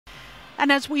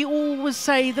And as we always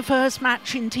say, the first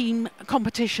match in team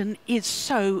competition is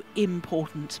so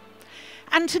important.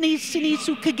 Anthony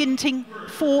Sinisuka Ginting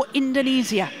for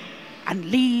Indonesia and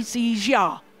Zii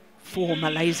Jia for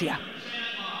Malaysia.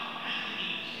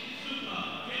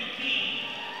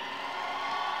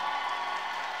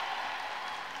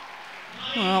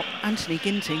 Well, Anthony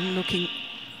Ginting looking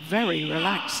very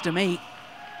relaxed to me.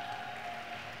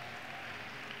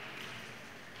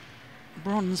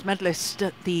 Bronze medalist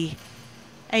at the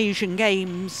Asian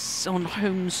Games on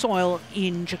home soil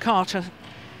in Jakarta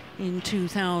in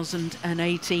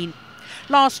 2018.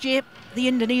 Last year, the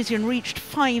Indonesian reached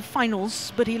 5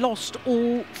 finals, but he lost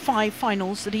all 5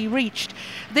 finals that he reached.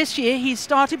 This year, he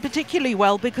started particularly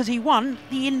well because he won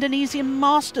the Indonesian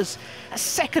Masters, a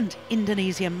second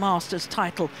Indonesian Masters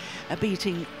title,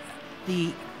 beating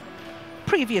the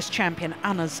previous champion,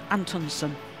 Anders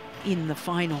Antonsen, in the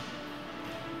final.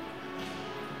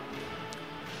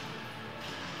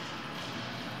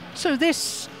 So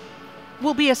this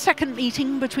will be a second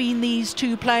meeting between these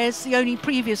two players. The only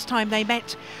previous time they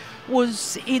met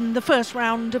was in the first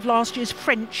round of last year's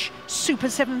French Super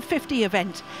 750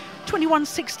 event.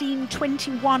 21-16,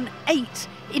 21-8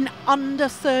 in under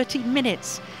 30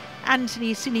 minutes.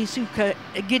 Anthony Sinisuka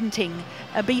Ginting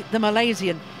beat the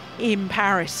Malaysian in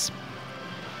Paris.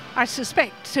 I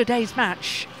suspect today's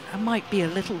match might be a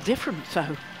little different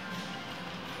though.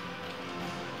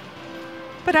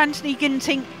 But Anthony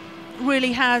Ginting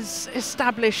really has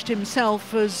established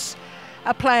himself as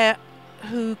a player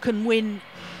who can win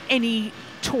any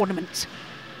tournament.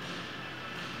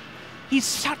 He's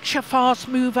such a fast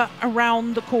mover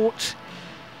around the court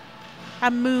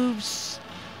and moves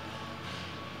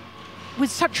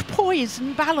with such poise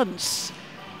and balance.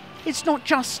 It's not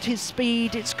just his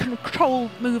speed, it's controlled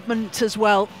movement as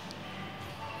well.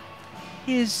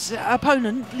 His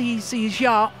opponent, Zii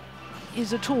Jia,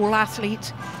 is a tall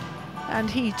athlete, and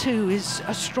he too is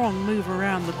a strong mover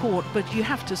around the court, but you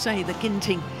have to say that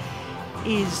Ginting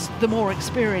is the more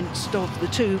experienced of the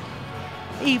two,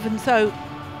 even though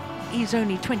he's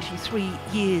only 23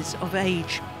 years of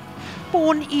age.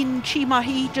 Born in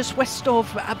Cimahi, just west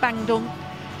of Bandung,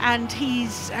 and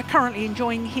he's currently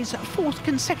enjoying his 4th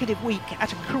consecutive week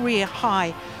at a career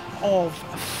high of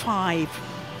 5.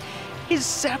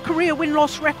 His career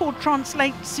win-loss record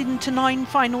translates into 9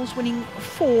 finals, winning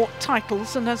 4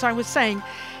 titles, and as I was saying,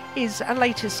 his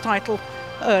latest title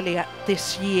earlier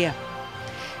this year.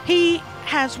 He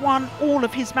has won all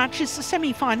of his matches. The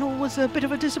semi-final was a bit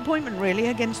of a disappointment really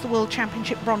against the World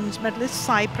Championship bronze medalist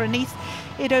Sai Praneeth.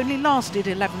 It only lasted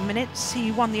 11 minutes.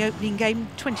 He won the opening game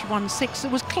 21-6.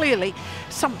 There was clearly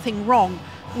something wrong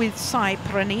with Sai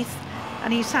Praneeth,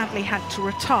 and he sadly had to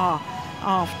retire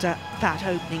after that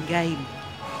opening game.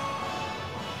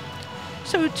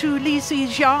 So to Zii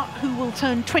Jia, who will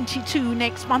turn 22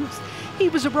 next month. He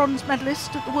was a bronze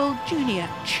medalist at the World Junior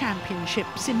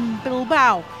Championships in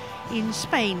Bilbao in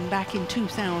Spain back in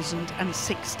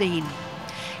 2016.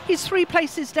 He's 3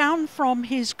 places down from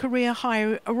his career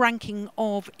high ranking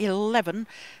of 11,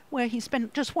 where he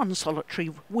spent just 1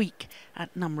 solitary week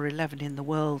at number 11 in the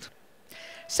world.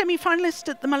 Semi-finalist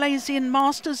at the Malaysian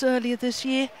Masters earlier this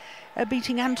year,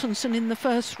 beating Antonsen in the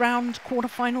first round.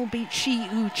 Quarter-final beat Shi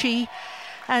Uchi.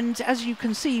 And as you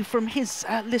can see from his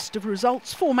list of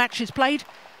results, 4 matches played,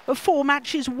 4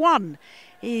 matches won,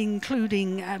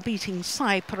 including beating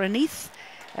Sai Praneeth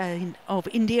of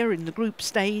India in the group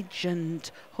stage and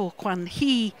Ho Kwan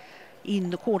Hee in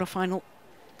the quarter-final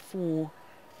for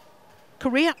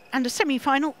Korea, and a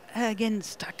semi-final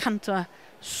against Kanta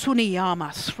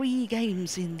Suniyama. 3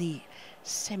 games in the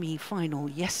semi-final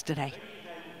yesterday.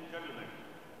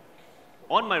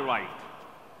 On my right,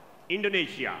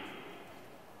 Indonesia,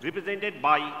 represented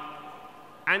by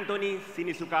Anthony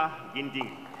Sinisuka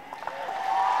Ginting.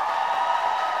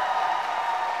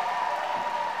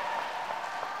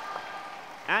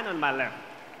 And on my left,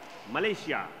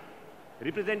 Malaysia,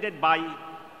 represented by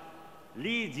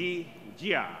Zii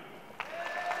Jia.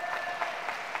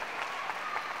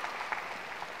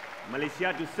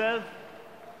 Malaysia to serve,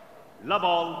 la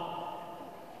ball,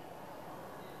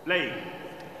 play.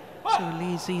 So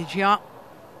Zii Jia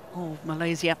of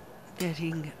Malaysia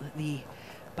getting the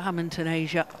Badminton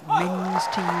Asia men's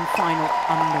team final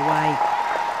underway.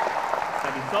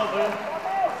 Service over,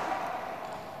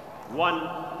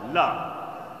 1 love.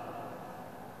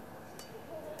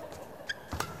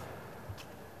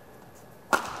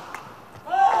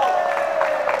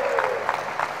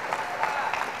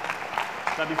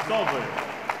 Service over,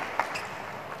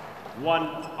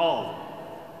 1 all.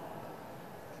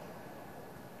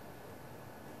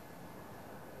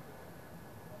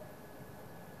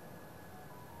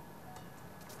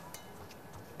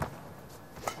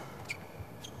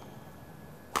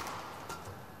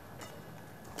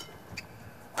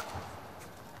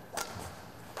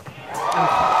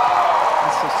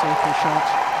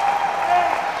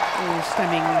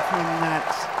 from that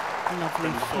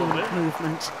lovely fluent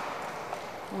movement.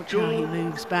 Watch how he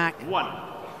moves back.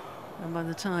 And by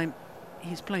the time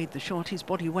he's played the shot, his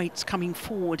body weight's coming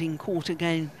forward in court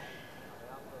again.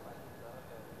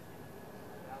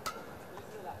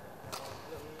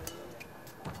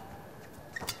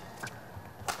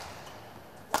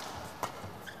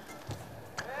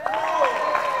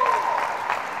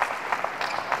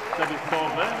 Service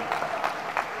over.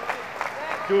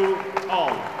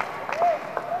 2-all.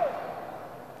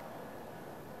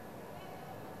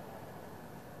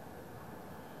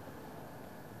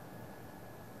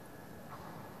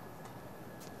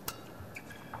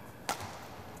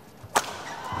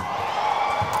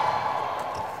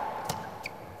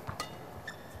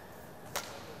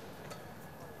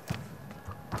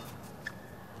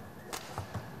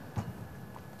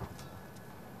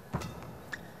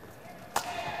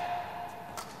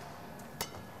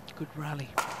 Good rally.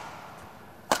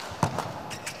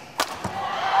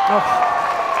 Oh.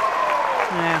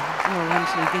 Yeah, well,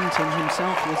 Anthony Ginting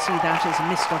himself will see that as a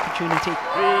missed opportunity.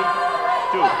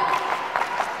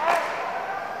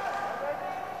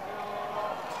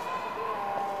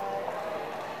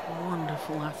 3-2.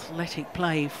 Wonderful athletic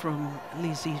play from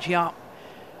Zii Jia.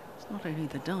 It's not only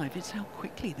the dive, it's how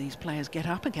quickly these players get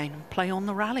up again and play on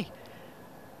the rally.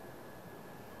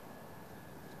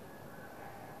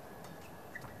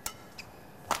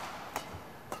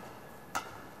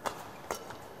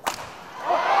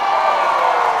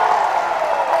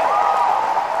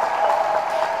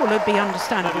 Well, it'd be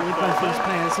understandable if both these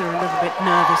players are a little bit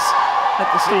nervous at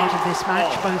the start of this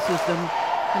match. Both of them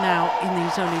now in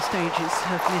these early stages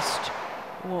have missed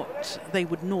what they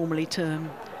would normally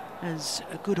term as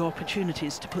good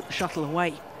opportunities to put the shuttle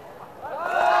away.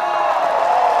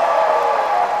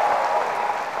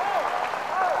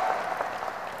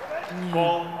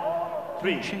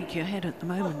 Don't shake your head at the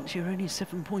moment. You're only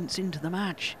 7 points into the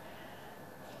match.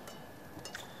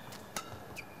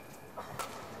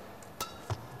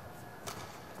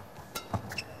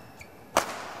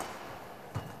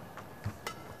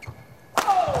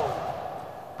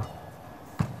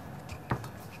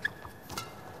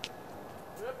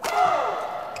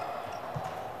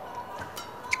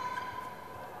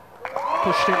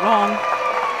 Pushed it wrong.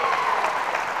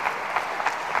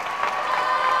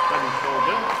 Service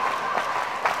over.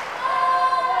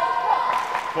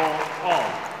 4-all.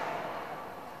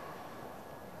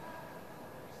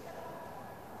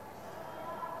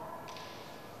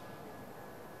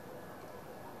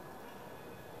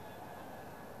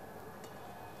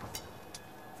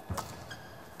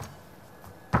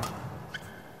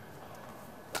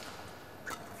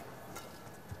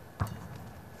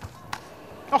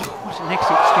 Oh, what an next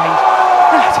exchange.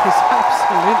 That is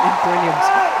absolutely brilliant.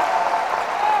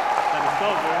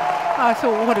 I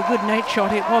thought what a good net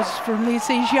shot it was from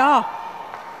Zii Jia.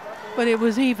 But it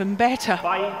was even better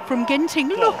from Ginting.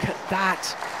 Look at that.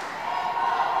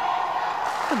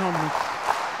 Phenomenal.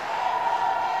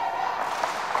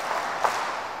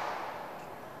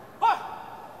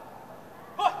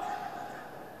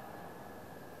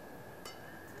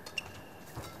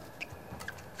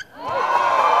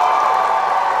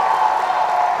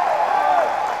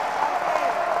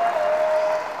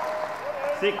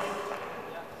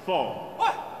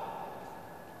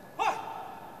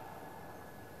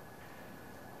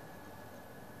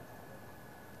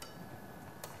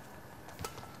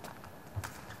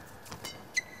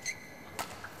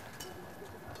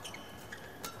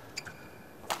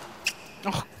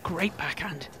 Oh, great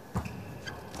backhand.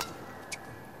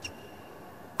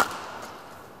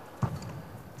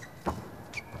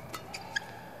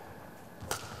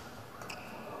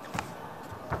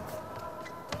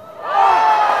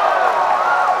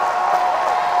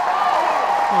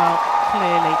 Well,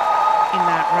 clearly in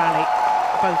that rally,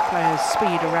 both players'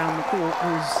 speed around the court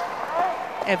was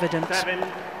evident.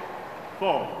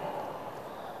 7-4.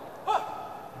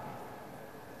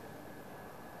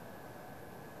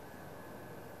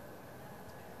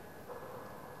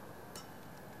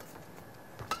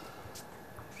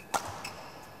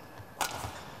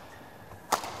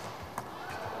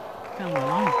 Down the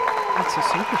line. That's a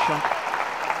super shot.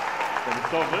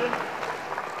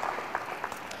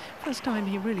 First time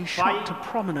he really shot to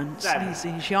prominence,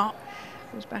 Zii Jia,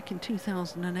 was back in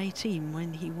 2018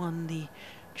 when he won the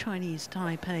Chinese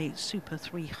Taipei Super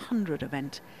 300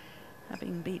 event,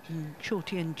 having beaten Chou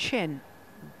Chen,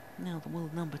 now the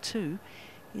world number 2,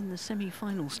 in the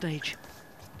semi-final stage.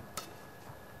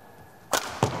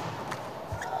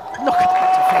 Look at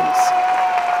that defence.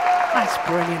 That's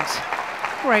brilliant.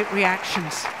 Great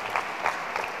reactions.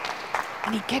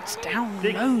 And he gets down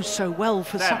low so well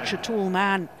for such a tall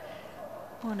man.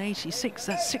 186,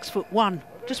 that's 6'1".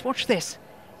 Just watch this.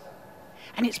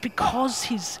 And it's because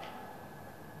his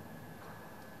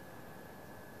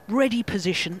ready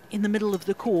position in the middle of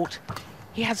the court,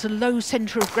 he has a low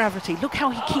centre of gravity. Look how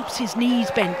he keeps his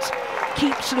knees bent,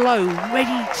 keeps low,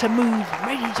 ready to move,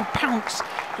 ready to pounce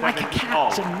like a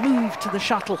cat and move to the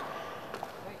shuttle.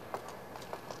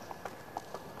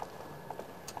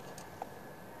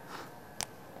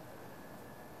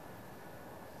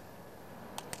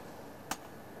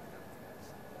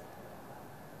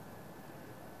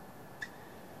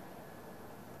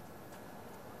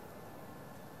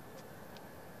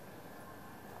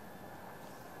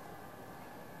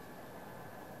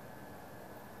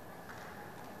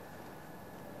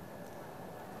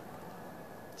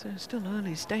 So still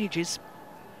early stages,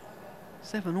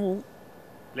 7-all.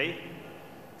 Play.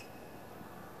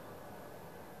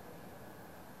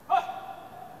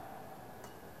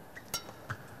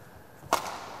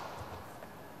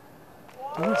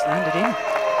 Oh, it's landed in.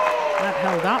 That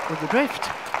held up with the drift.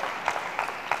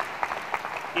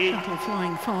 Shuttle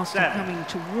flying fast and coming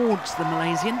towards the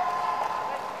Malaysian.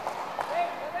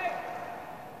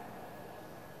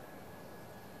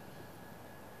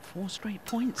 Four straight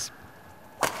points.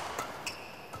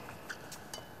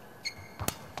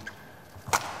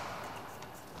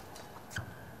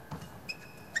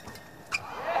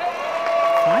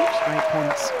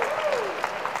 Points.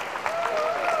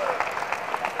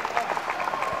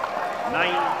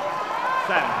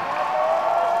 9-7.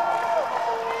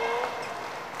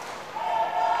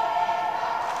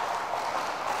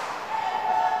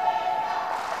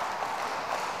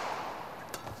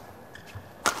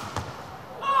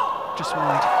 Just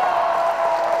wide.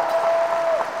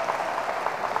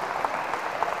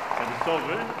 And it's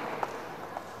over.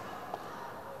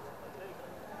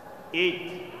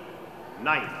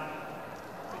 8-9.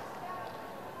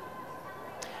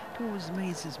 It always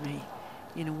amazes me,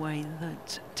 in a way,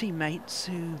 that teammates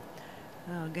who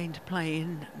are going to play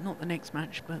in, not the next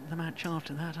match, but the match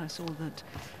after that, I saw that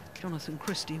Jonathan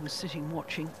Christie was sitting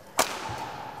watching.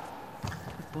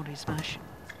 Good body smash.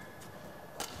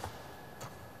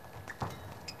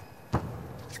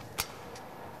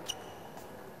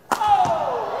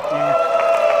 Yeah.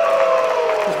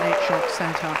 Good net shot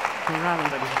set up for rally.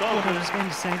 What I was going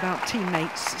to say about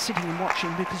teammates sitting and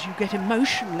watching, because you get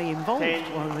emotionally involved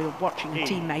while you're watching a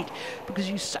teammate, because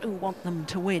you so want them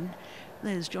to win.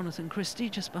 There's Jonathan Christie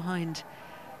just behind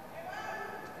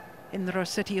in the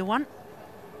Rossetti 1.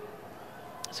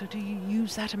 So do you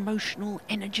use that emotional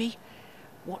energy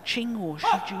watching, or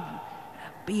should you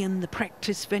be in the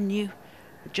practice venue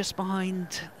just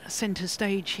behind a centre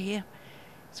stage here?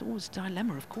 It's always a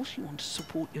dilemma. Of course you want to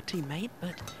support your teammate,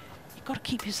 but you've got to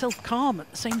keep yourself calm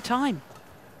at the same time.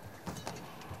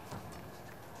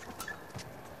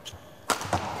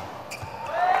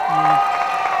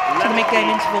 To the mid-game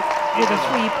interval with a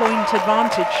 3-point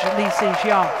advantage, Zii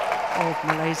Jia of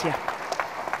Malaysia.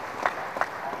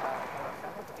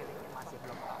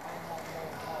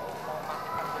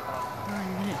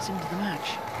 Into the match.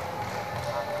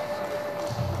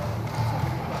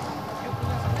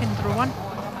 Pin for one.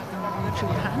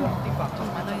 Virtual hand. Two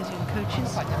Malaysian coaches.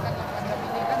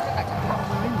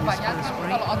 We're in this first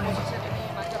break. I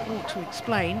ought to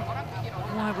explain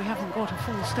why we haven't got a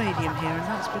full stadium here, and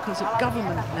that's because at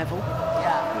government level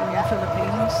here in the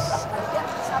Philippines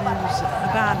there's a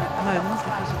ban at the moment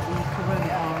because of the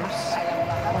coronavirus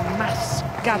on mass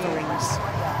gatherings.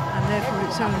 And therefore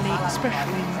it's only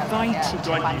specially invited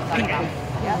people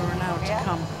who are allowed to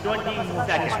come and watch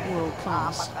this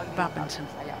world-class badminton.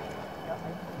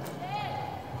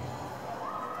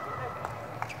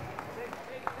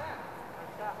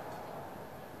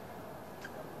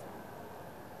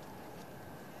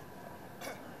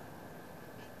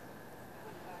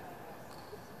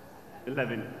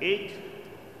 (11-8).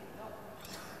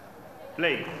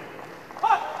 Play.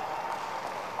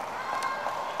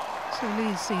 So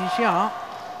Zii Jia,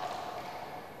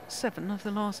 7 of the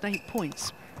last 8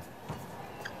 points.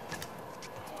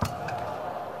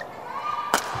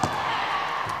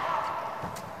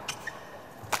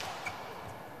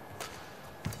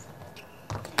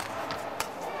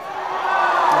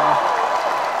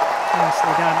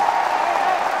 Nicely done.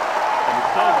 And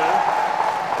it's over.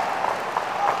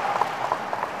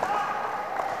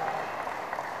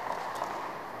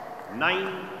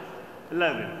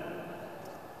 9-11.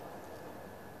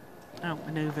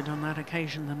 Outmanoeuvred on that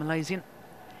occasion, the Malaysian.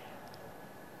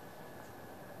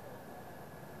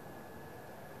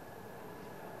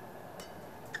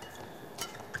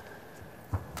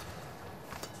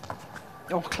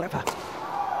 Oh, clever.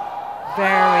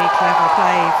 Very clever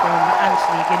play from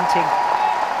Anthony Ginting.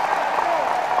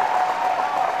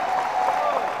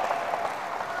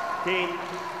 10,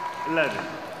 11.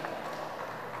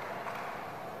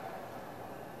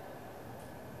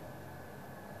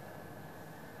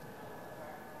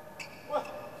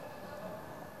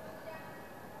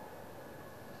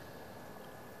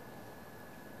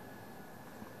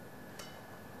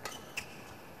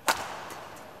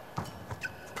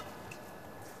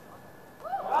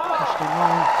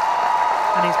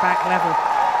 And he's back level.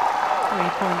 3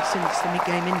 points since the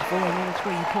mid-game interval, and all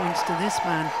 3 points to this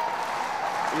man.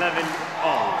 11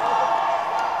 all.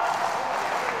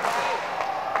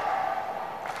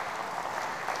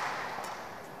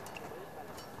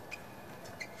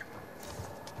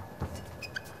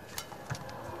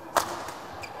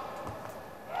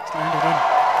 It's landed in.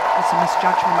 It's a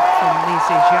misjudgment from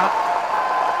Zii Jia.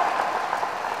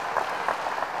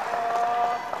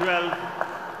 12,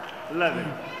 11.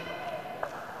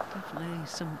 Definitely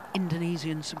some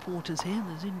Indonesian supporters here.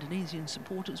 There's Indonesian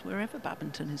supporters wherever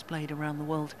badminton is played around the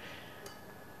world.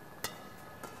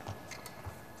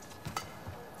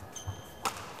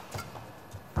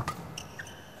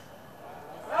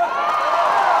 So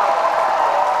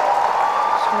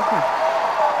good.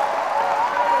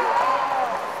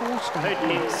 4 straight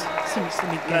points since the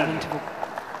mid-game interval.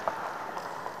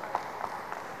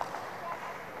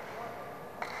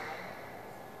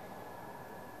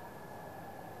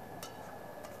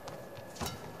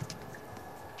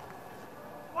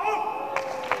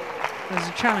 There's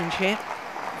a challenge here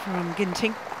from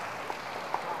Ginting.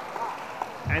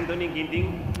 Anthony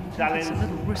Ginting, challenge. It's a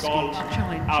little risky to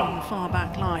challenge on the far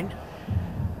back line,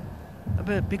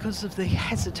 but because of the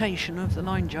hesitation of the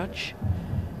line judge,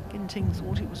 Ginting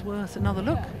thought it was worth another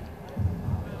look.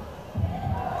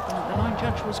 And the line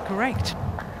judge was correct.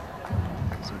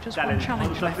 So just one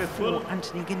challenge left for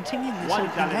Anthony Ginting in this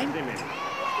opening game. Remaining.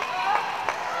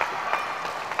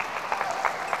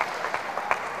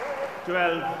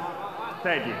 12,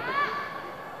 30.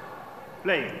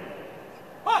 Play.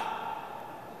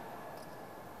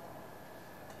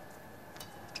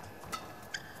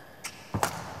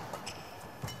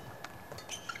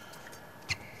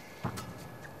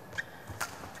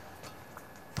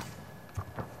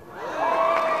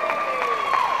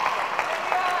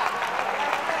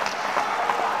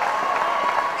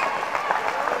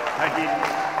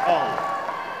 All.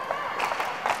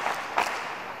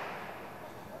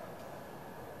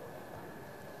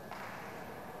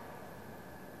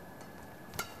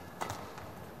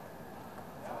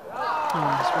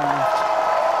 There's one left.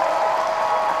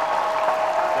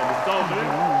 That is over.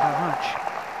 By much.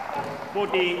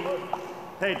 14,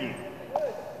 30.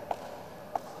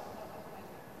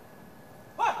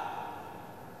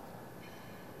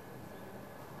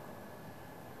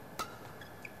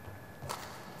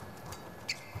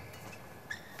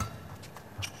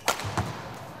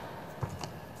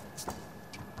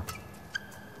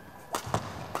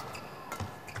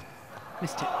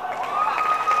 Missed it.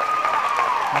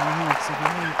 It's a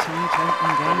very tight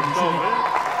opening game, isn't it?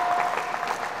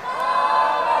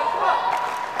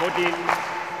 14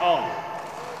 all.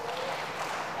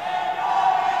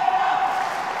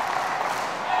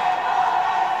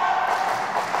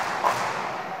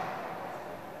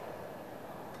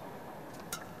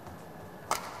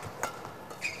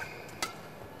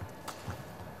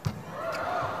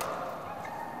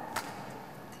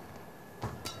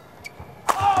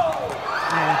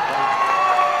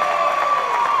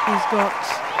 He's got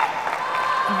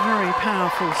a very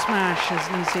powerful smash as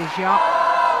Zii Jia.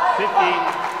 15,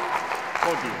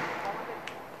 14.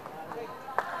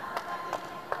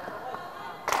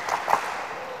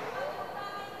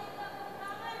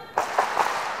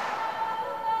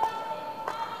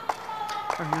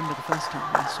 I remember the first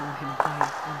time I saw him play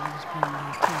when he was playing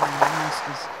the Korean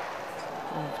Masters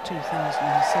of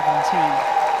 2017.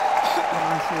 And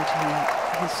I thought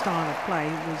his style of play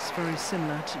was very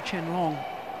similar to Chen Long.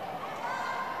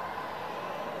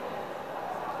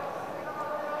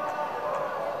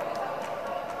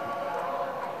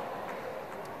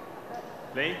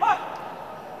 Play.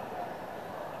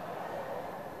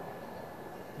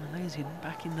 Malaysian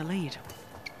back in the lead.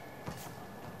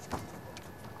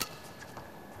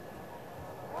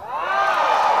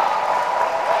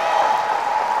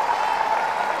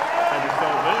 That is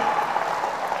over.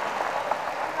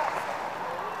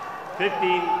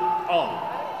 15 all.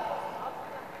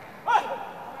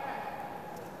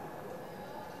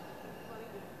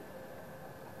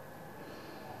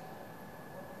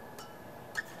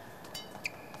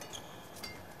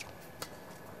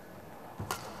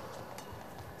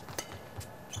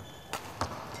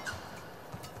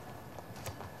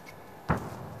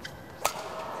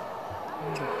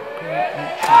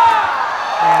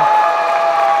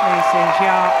 Zii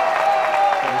Jia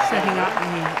setting up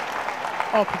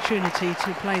the opportunity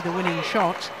to play the winning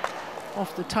shot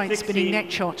off the tight spinning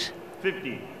neck shot.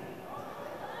 50.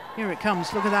 Here it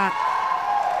comes, look at that.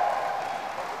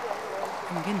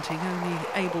 And Ginting only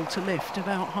able to lift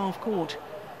about half court.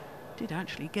 Did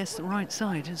actually guess the right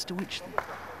side as to which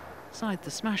side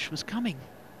the smash was coming.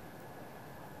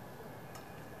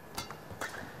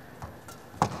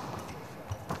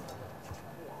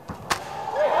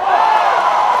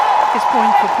 It's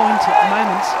point for point at the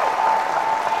moment.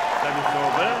 Service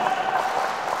over.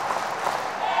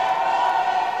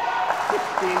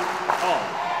 16 all.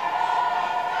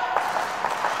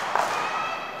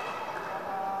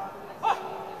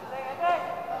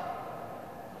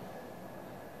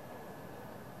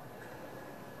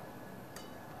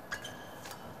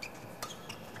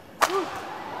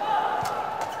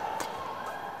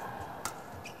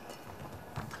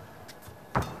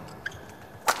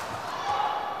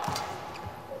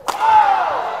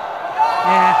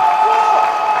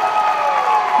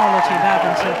 Quality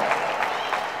badminton.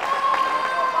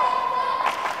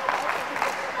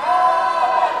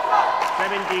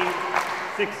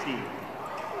 17-16.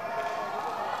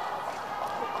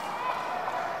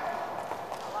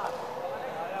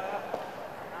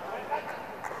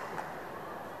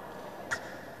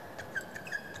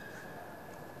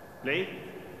 Play.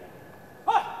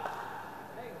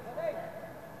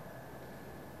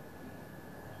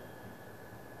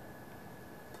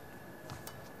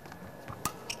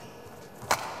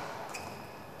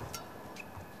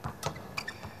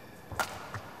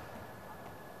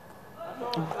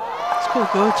 It's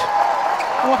called good.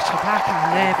 What a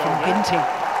backhand there from Ginting.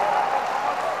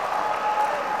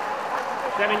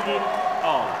 17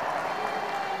 all.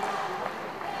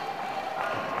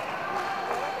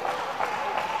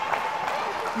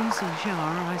 Zii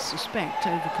Jia, I suspect,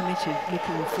 overcommitted,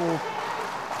 looking for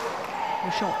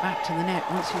the shot back to the net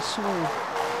once he saw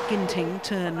Ginting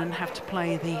turn and have to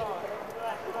play the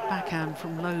backhand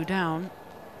from low down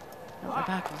at the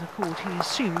back of the court. He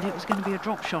assumed it was going to be a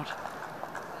drop shot.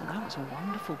 And that was a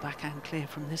wonderful backhand clear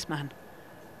from this man.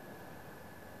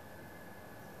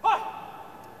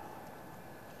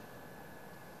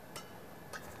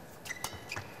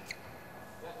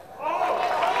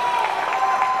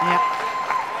 Yep.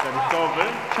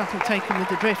 Shuttle taken with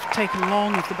the drift, taken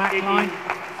long of the back line.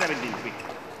 18-17 quick.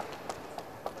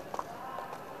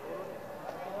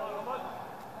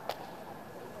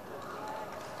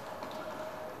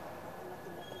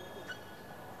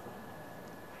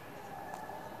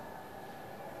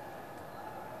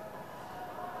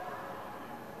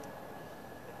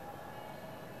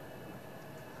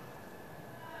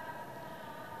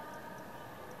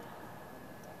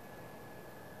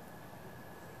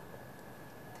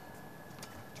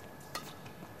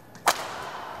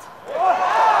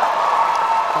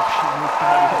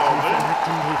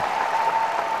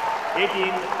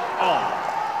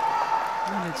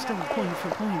 And it's still point for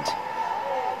point.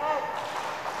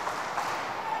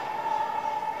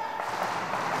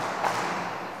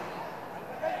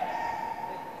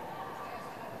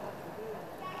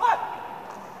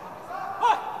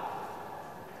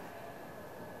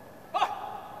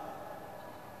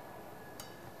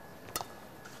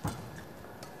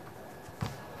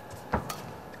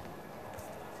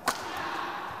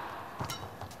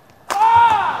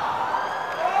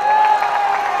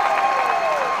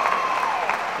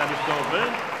 Over.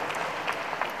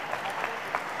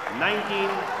 19-18.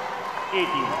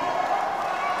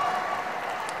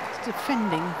 It's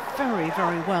defending very,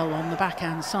 very well on the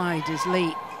backhand side is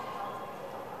Lee.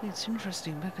 It's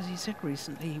interesting because he said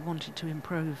recently he wanted to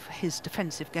improve his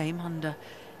defensive game under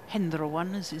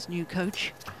Hendrawan as his new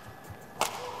coach.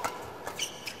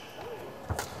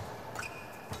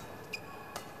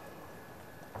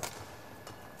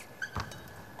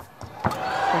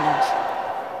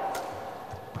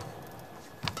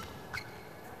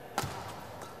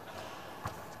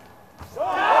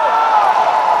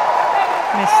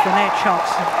 Missed the net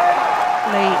shots.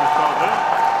 Lee.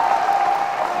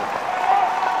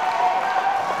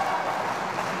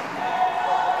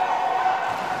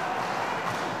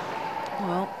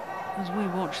 Well, as we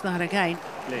watch that again,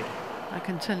 I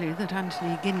can tell you that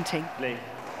Anthony Ginting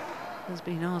has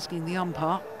been asking the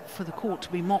umpire for the court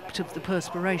to be mopped of the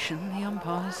perspiration. The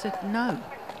umpire has said no.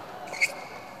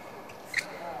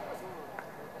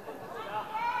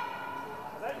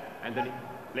 Anthony,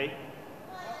 play.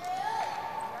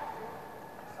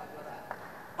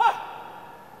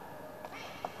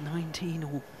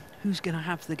 Or who's going to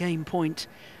have the game point?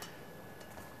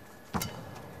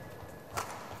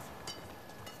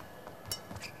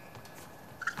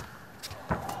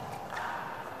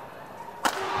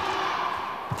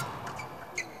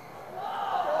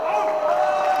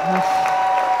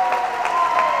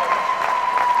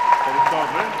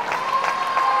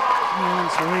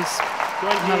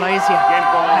 Malaysia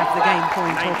have the game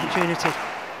point 90. opportunity.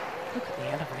 Look at the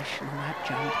elevation on that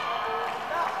jump.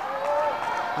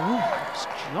 Oh, it's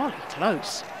jolly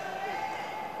close.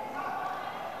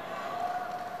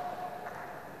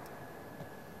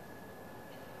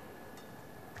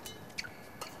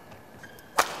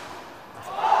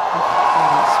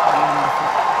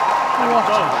 What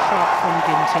a shot from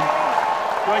Ginting.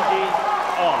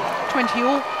 20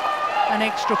 all. And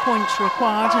extra points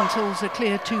required until there's a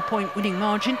clear 2-point winning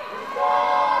margin. Look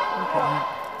at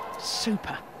that.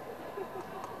 Super.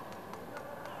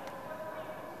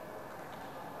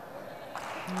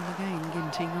 And again,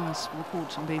 Ginting asked for the court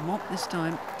to be mopped. This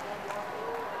time,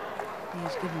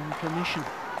 he's given permission.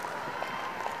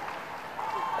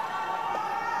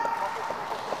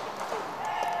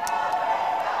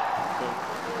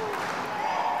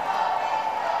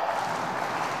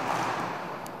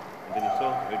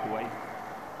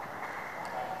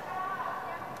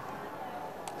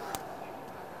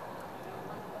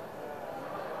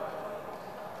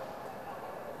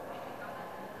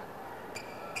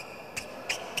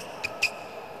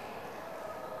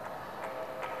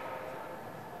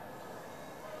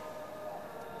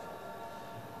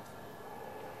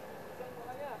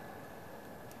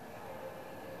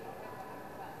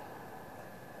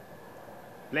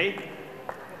 Play.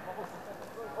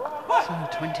 So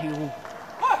 20 all.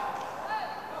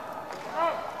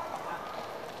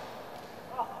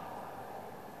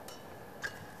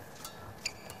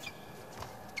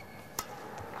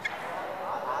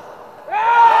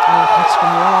 That's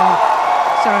gone wrong.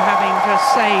 So having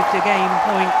just saved a game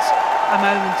point a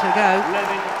moment ago,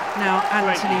 11, now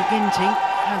Anthony 20. Ginting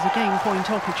has a game point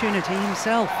opportunity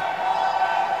himself.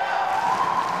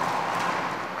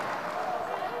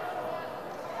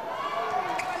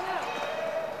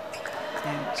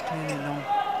 Yeah, it's clearly long.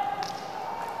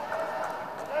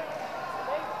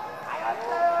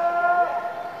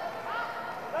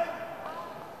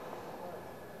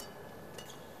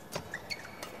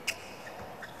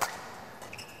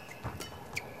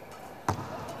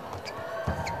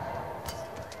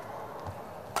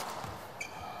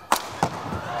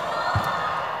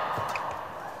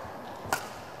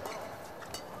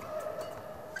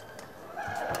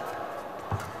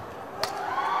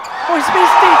 Oh, he's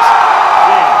missed it!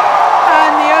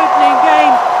 And the opening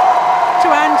game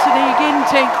to Anthony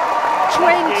Ginting,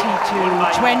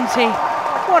 22-20.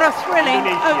 What a thrilling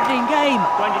opening game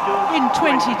 22, in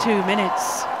 22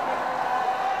 minutes.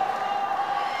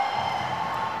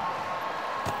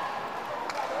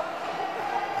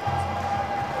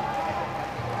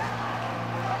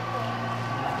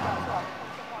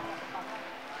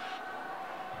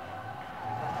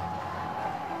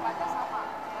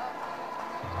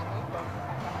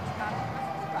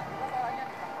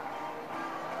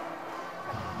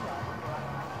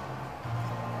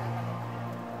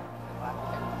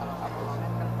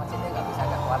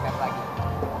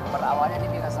 Awalnya dia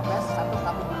bisa sampai satu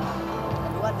kamu,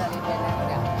 kedua dari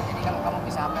DNR-nya. Jadi kalau kamu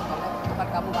bisa ambil komen, bukan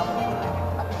kamu itu,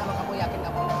 tapi kalau kamu yakin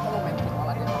kamu komen,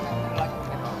 malah dia komen lagi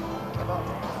gitu. Itu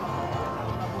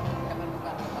jangan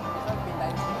bukan kalau bisa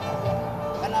pindahin sini.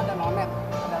 Kan ada nomet,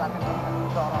 ada latihan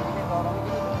dorong ini, kalau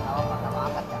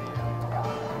angkat kan.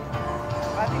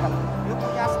 Berarti kalau dia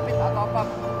punya speed atau apa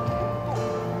untuk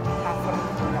cover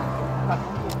punya, bukan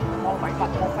untuk mau main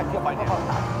dia main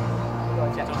kontak.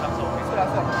 Sudah,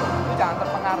 itu jangan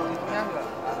terpengaruh, itunya juga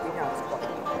artinya harus kuat ya.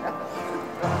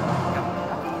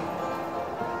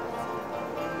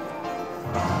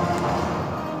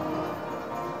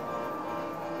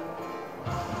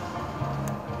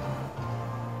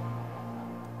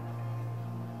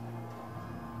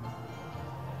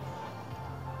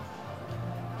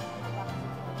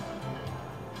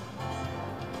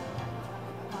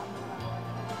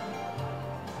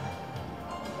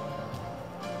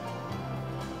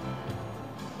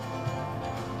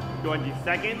 20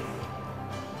 seconds.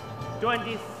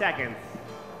 20 seconds.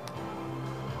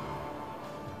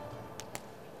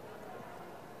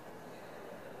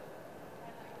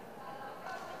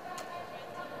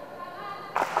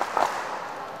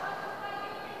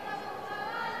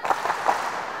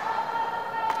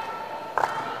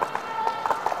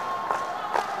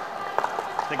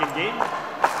 Second game.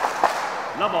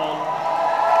 Love ball.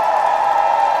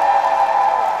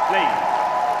 Play.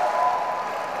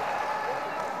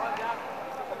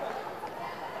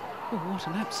 Oh, what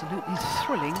an absolutely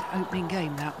thrilling opening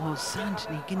game that was.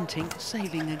 Anthony Ginting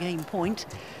saving a game point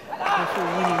before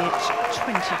winning it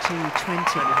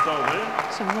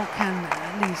 22-20. So what can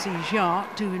Zii Jia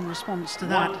do in response to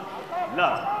that?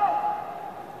 Love.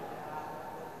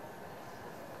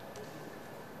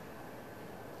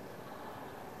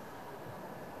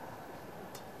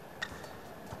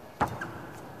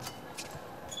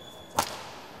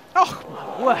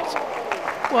 word.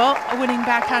 Well, a winning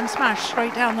backhand smash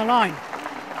straight down the line.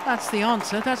 That's the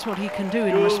answer. That's what he can do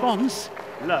in response.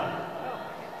 Love.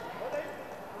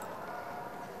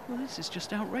 Well, this is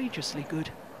just outrageously good.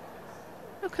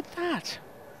 Look at that.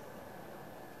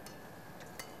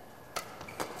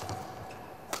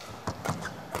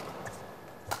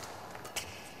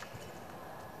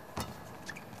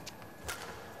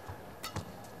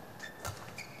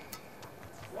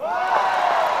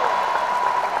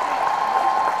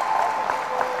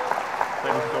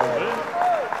 Service over.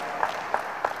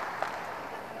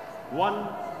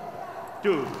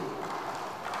 1-2.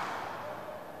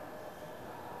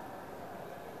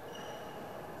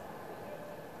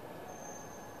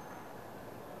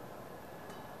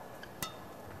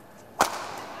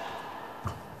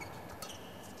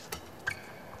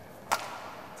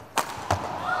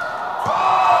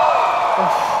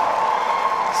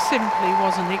 Simply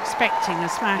wasn't expecting a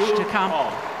smash to come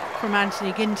from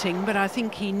Anthony Ginting, but I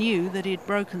think he knew that he'd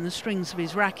broken the strings of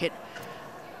his racket.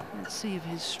 Let's see if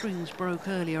his strings broke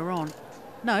earlier on.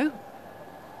 No.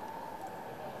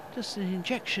 Just an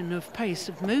injection of pace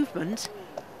of movement.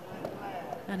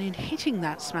 And in hitting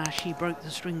that smash, he broke the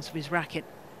strings of his racket.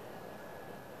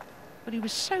 But he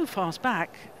was so fast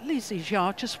back, Zii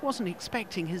Jia just wasn't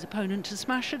expecting his opponent to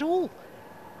smash at all.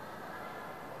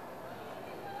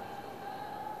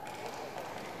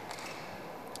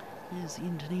 There's the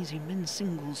Indonesian men's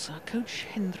singles coach,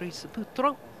 Hendry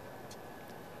Saputro.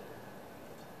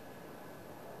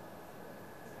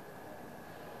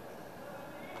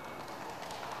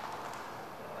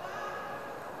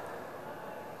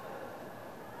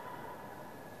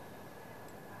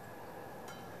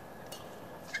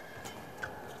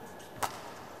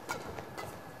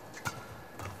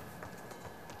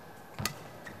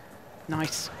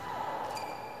 Nice.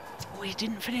 Oh, he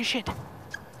didn't finish it.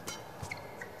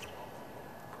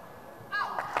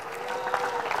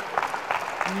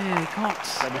 Yeah, he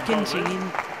got Ginting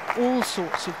in all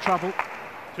sorts of trouble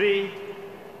 3-2.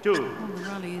 on the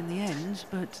rally in the end,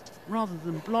 but rather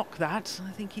than block that,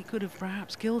 I think he could have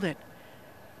perhaps killed it.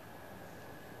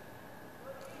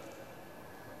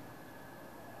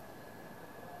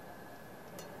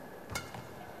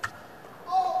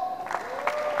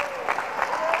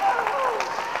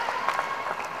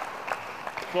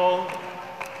 Four,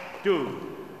 2.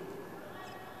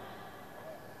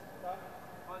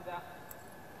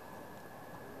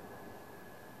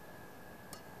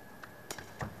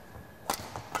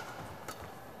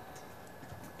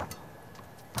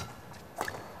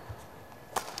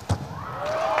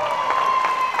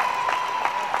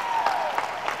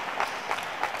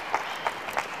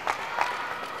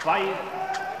 Five,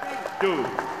 2.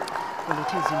 Well,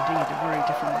 it is indeed a very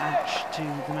different match to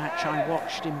the match I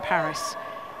watched in Paris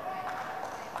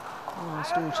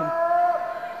last autumn.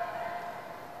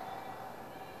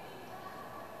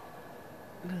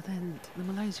 But then the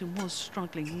Malaysian was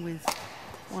struggling with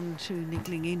 1-2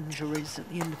 niggling injuries at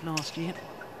the end of last year.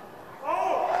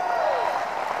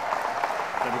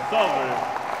 Service over.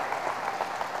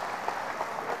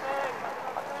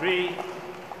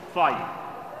 3-5.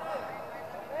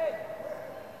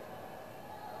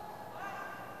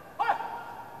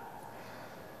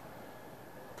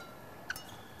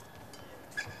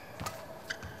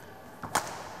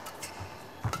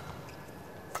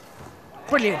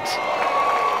 Brilliant.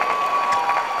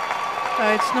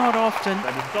 It's not often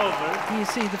you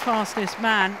see the fastest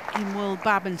man in world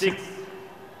badminton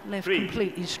left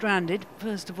completely stranded.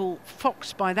 First of all,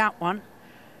 foxed by that one.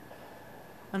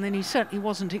 And then he certainly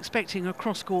wasn't expecting a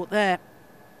cross-court there.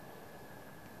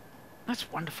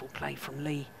 That's wonderful play from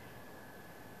Lee.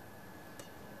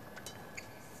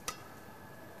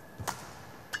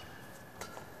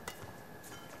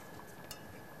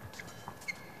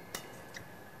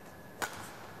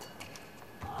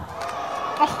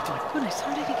 Oh my goodness,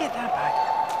 how did he get that back?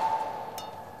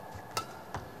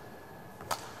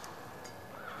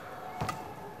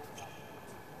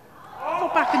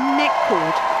 Got back a neck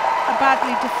cord, a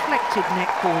badly deflected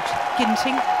neck cord,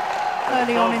 Ginting,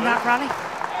 early on in that rally.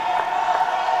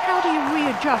 How do you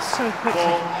readjust so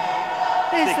quickly?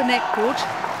 There's the neck cord.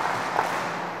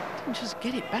 Didn't just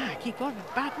get it back, he got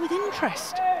it back with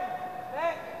interest.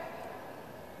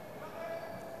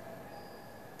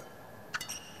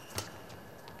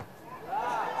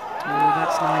 Oh,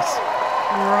 that's nice.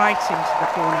 Right into the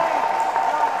corner.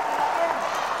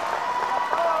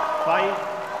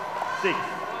 5-6.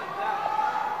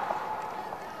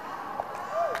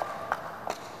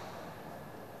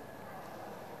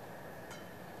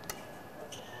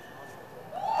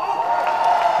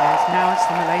 Now it's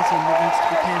the Malaysian that needs to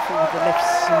be careful with the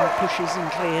lifts and pushes and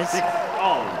clears, 6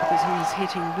 all. because he's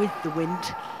hitting with the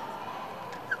wind.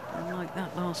 And like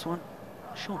that last one,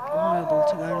 shot liable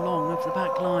to go long of the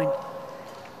back line.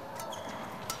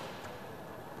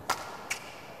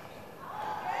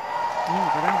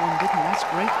 Oh, but that one didn't. That's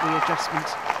great readjustment.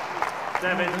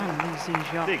 7 Well done, Zii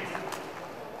Jia. 6.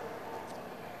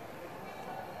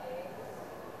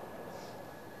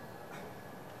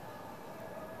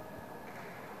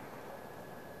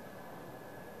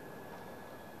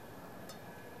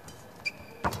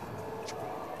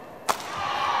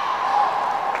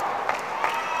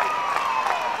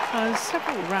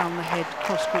 Several round the head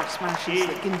cross-court smashes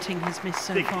that Ginting has missed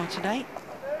so far today.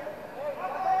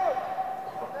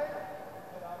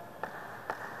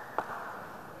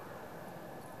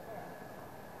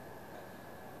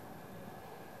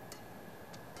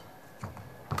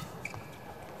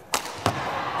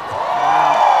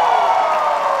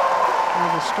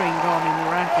 Another string gone in the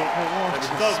racket, but what a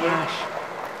smash.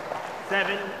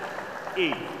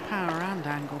 7-8. Power and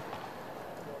angle.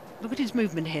 Look at his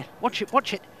movement here. Watch it,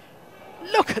 watch it.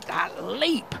 Look at that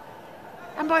leap.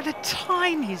 And by the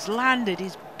time he's landed,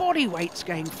 his body weight's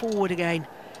going forward again.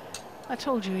 I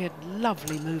told you he had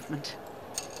lovely movement.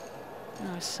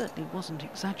 No, I certainly wasn't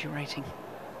exaggerating.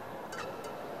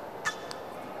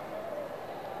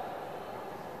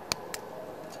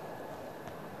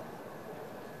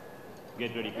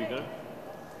 Get ready, quicker.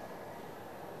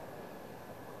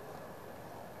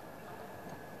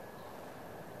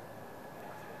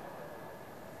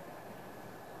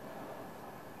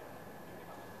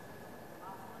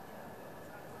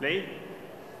 Play.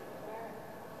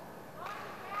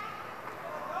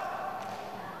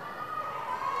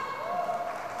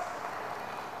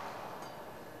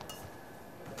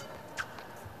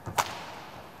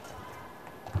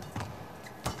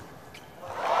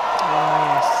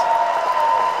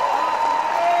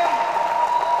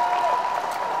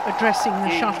 Addressing the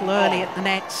shuttle early at the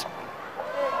nets.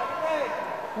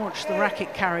 Watch the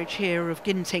racket carriage here of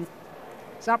Ginting.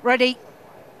 He's up ready.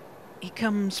 He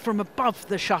comes from above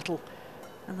the shuttle,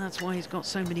 and that's why he's got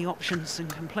so many options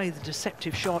and can play the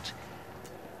deceptive shot.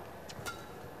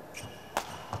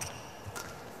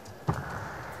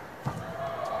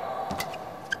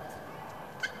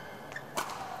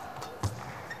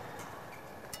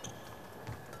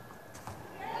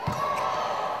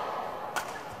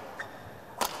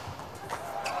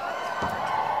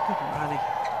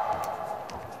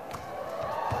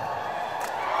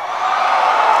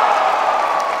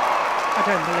 I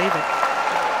don't believe it.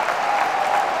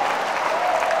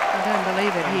 I don't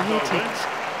believe it. He hit it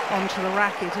onto the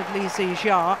racket of Zii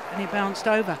Jia and he bounced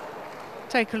over.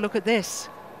 Take a look at this.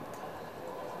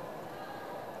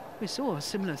 We saw a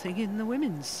similar thing in the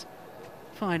women's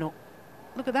final.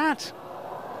 Look at that.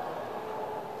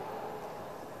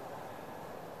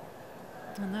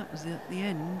 And that was at the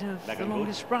end of the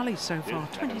longest rally so far,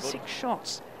 26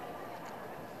 shots.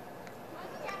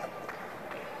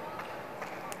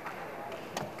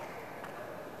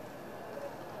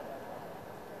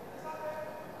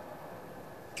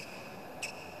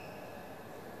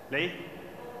 Play.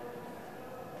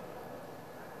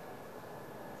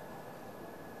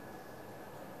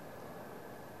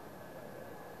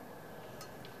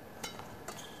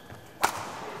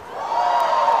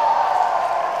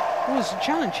 Was a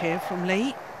challenge here from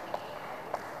Lee.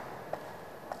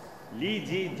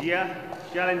 Zii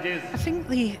Jia challenges. I think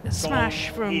the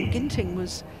smash from Ginting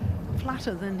was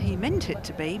flatter than he meant it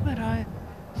to be, but I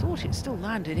thought it still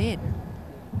landed in.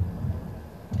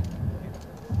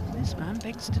 This man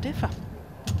begs to differ.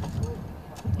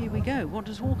 Here we go. What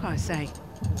does Hawkeye say?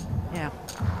 Yeah.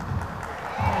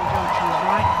 Junction is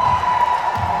right.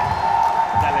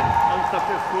 Challenge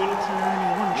unsuccessful. So only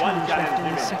one challenge left in the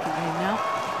remaining. second game now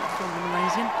from the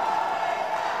Malaysian.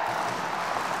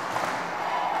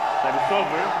 Service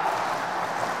over.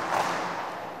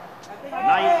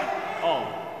 9-all.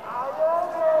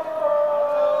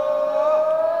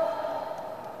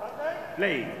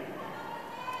 Play.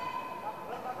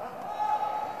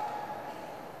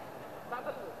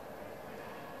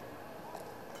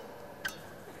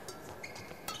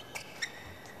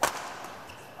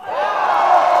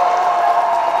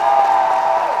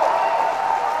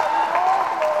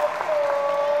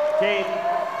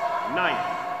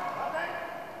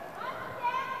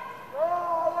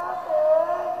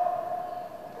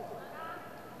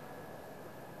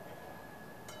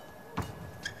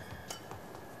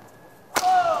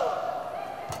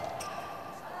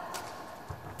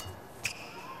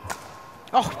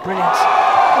 Oh, brilliant.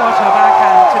 What a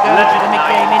backhand to go to the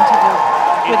mid-game interval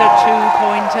with a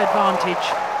 2-point advantage.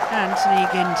 Anthony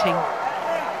Ginting.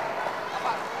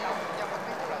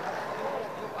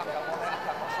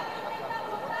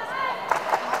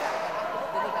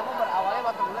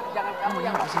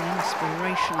 That was an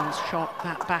inspirational shot,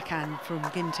 that backhand from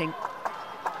Ginting.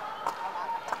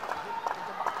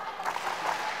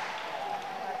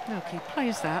 Look, he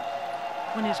plays that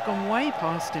when it's gone way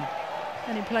past him,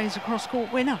 and he plays a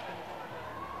cross-court winner.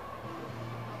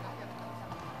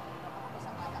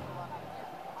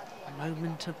 A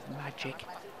moment of magic.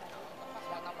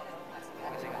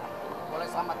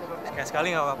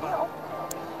 Sekali nggak apa-apa.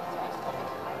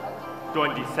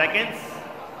 20 seconds.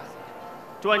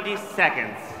 20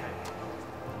 seconds.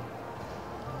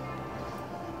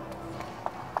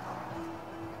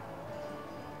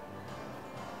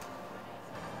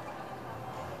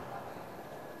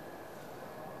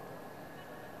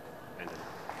 And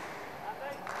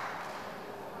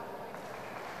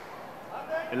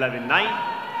 11-9.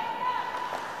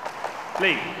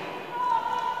 Play.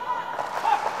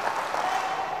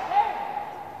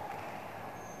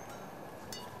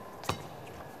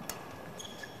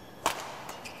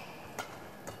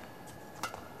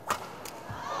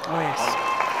 Oh, yes.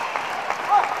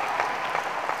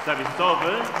 Service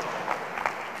over.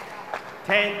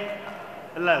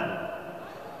 10-11.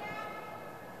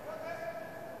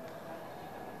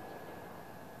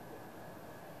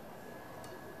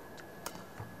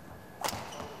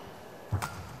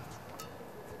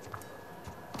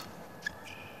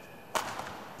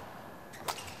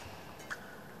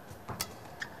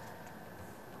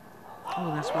 Oh,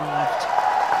 that's well left.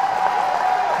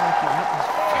 Okay, that was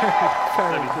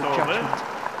very, very good judgment.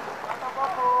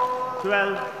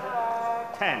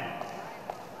 12-10.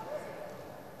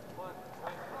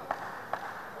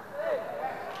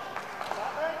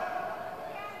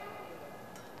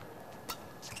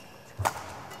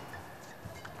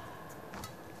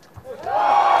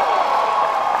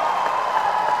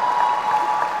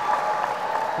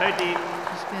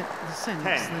 Just get the sense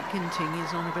that Ginting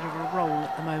is on a bit of a roll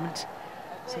at the moment.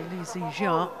 So Zii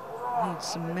Jia needs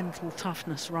some mental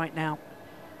toughness right now.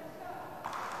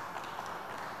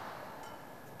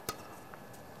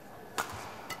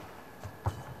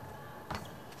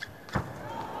 A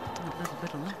little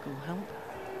bit of luck will help.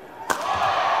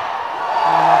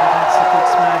 Oh, that's a good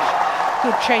smash.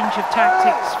 Good change of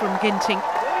tactics from Ginting.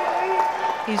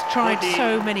 He's tried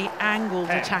so many angled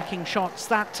attacking shots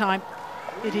that time,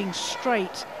 hitting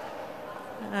straight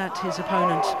at his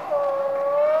opponent,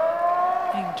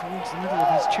 aimed towards the middle of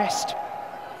his chest.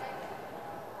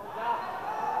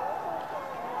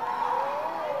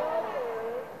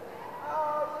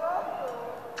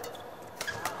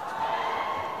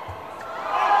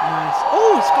 Nice.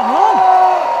 Oh, it's gone long.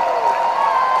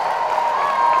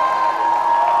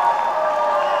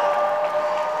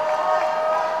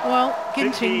 Well,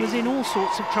 Ginting was in all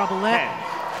sorts of trouble there.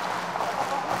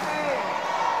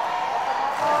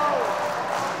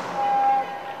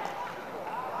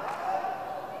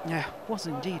 Yeah, was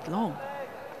indeed long.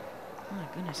 My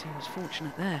goodness, he was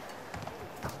fortunate there.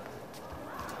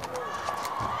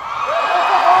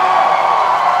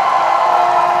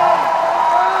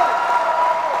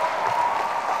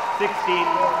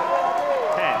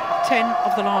 Ten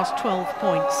of the last 12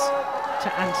 points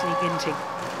to Anthony Ginting.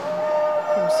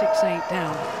 From 6-8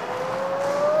 down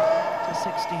to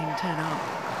 16-10 up.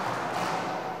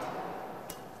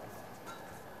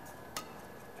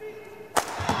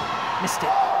 Missed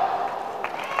it.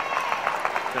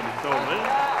 Service over.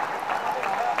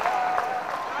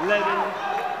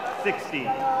 11-16.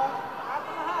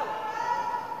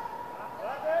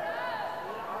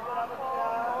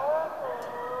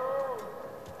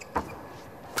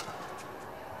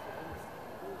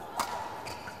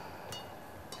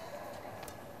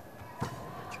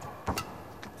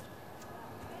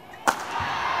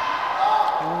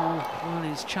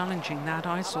 Challenging that.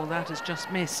 I saw that as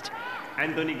just missed.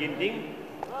 Anthony Ginting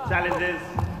challenges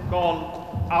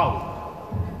call out.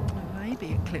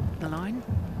 Maybe it clipped the line.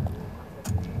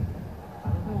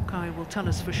 Hawkeye will tell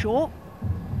us for sure.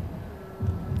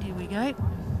 Here we go.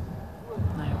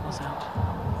 No, it was out.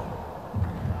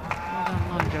 Well done,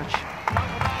 line judge.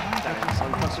 Line judge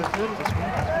is good this week.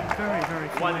 It's been very, very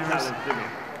few One errors. challenge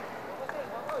remaining.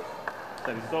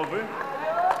 Service over.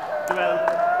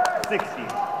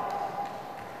 12-16.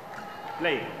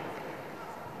 Play.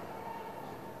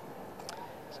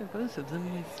 So both of them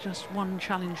with just one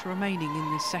challenge remaining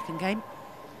in this second game.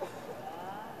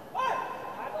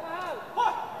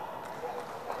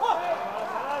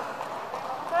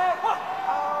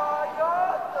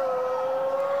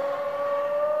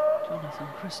 Jonathan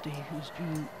Christie, who's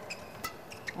due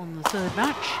on the third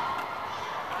match.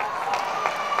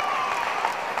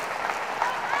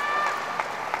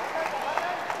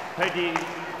 Thirteen,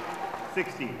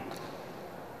 16.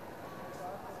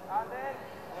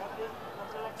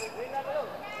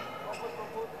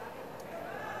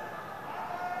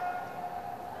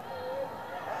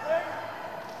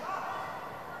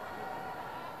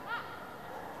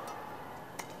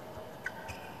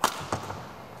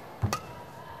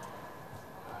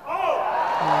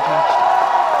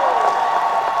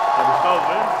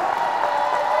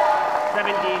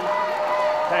 17-13.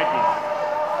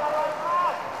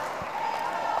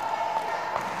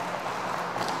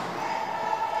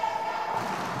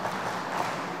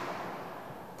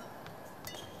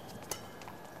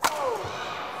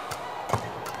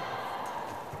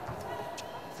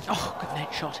 Oh, good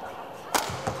net shot.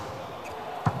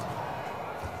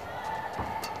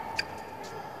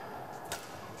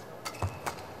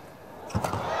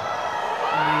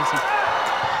 Amazing.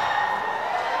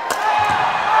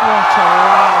 What a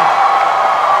rally.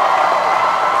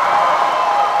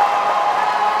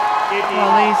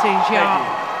 Well, Zii Jia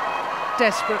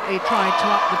desperately tried to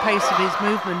up the pace of his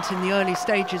movement in the early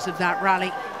stages of that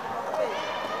rally.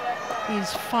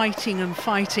 He's fighting and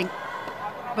fighting,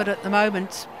 but at the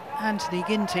moment, Anthony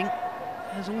Ginting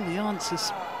has all the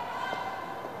answers.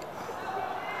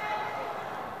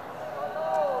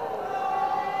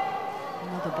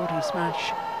 Another body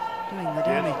smash doing the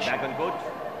damage. Back on court.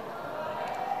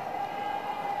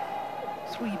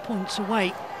 3 points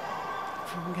away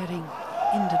from getting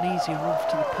Indonesia off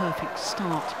to the perfect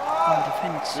start in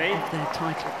defence of their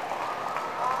title.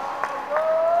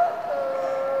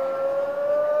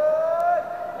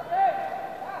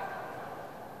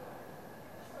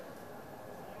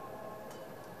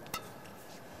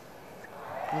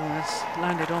 Oh, that's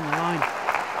landed on the line.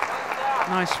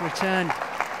 Nice return.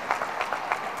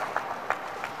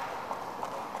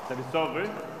 Service over.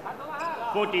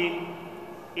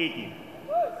 14-18.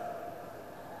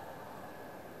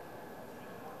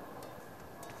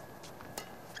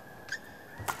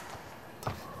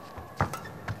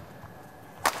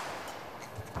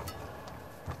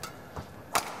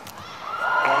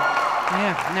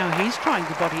 Yeah, now he's trying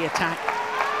the body attack.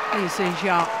 Zii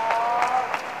Jia.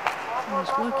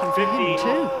 It's working for him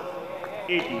too.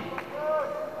 18.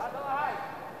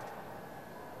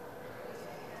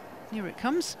 Here it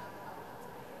comes.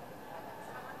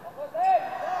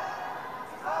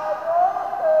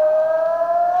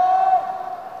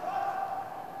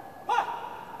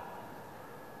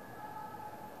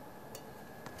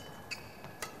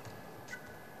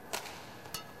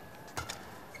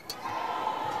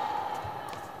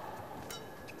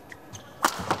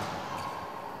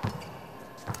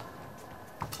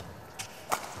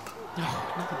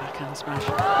 Oh, another backhand smash.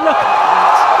 Look at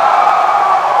that.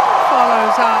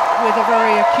 Follows up with a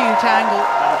very acute angle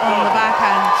on the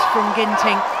backhand from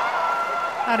Ginting.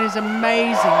 That is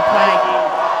amazing play.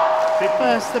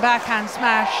 First the backhand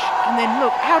smash, and then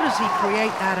look, how does he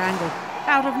create that angle?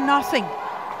 Out of nothing.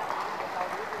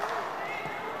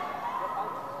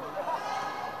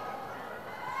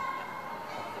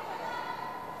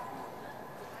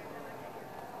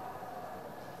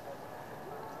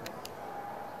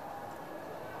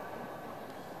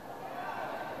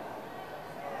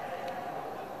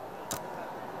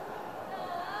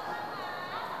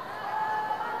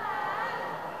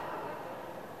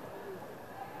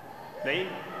 Play.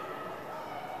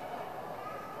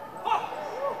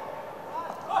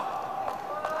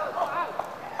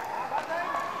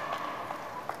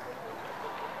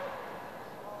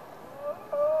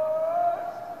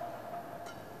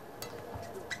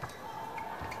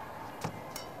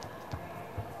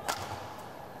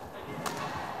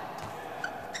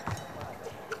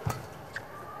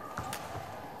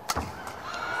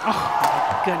 Oh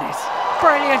my goodness,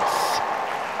 brilliant.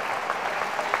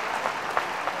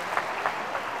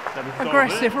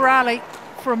 Aggressive rally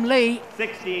from Lee.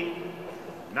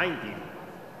 16-19.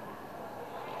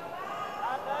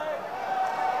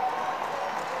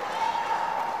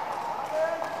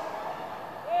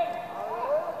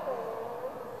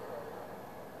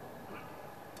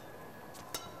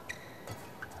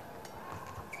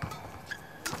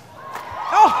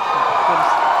 Oh,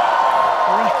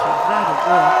 crikey, that had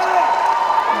worked.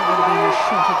 That would have been a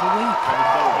shot of the week.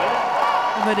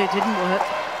 But it didn't work.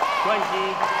 20,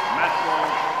 match ball,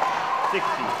 60.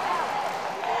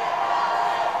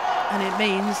 And it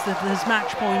means that there's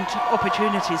match point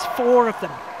opportunities, 4 of them,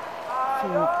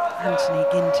 for Anthony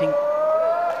Ginting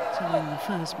to win the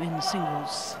first men's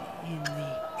singles in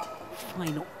the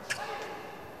final.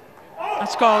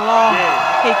 That's gone long.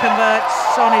 He converts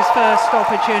on his first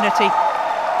opportunity,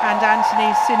 and Anthony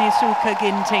Sinisuka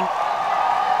Ginting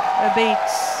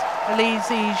beats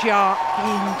Zii Jia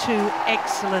in 2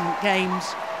 excellent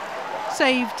games.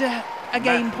 Saved a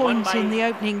game point in the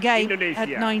opening game at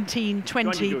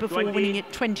 19-20 before winning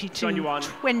it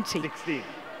 22-20.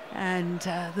 And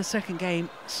the second game,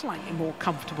 slightly more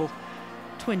comfortable,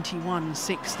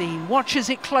 21-16. Watches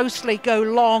it closely go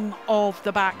long of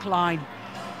the back line.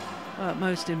 But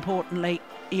most importantly,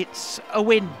 it's a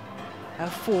win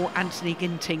for Anthony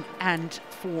Ginting and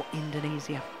for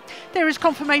Indonesia. There is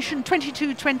confirmation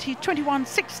 22-20,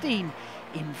 21-16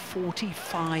 in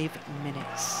 45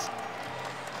 minutes.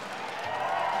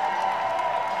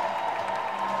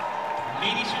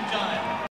 Ladies and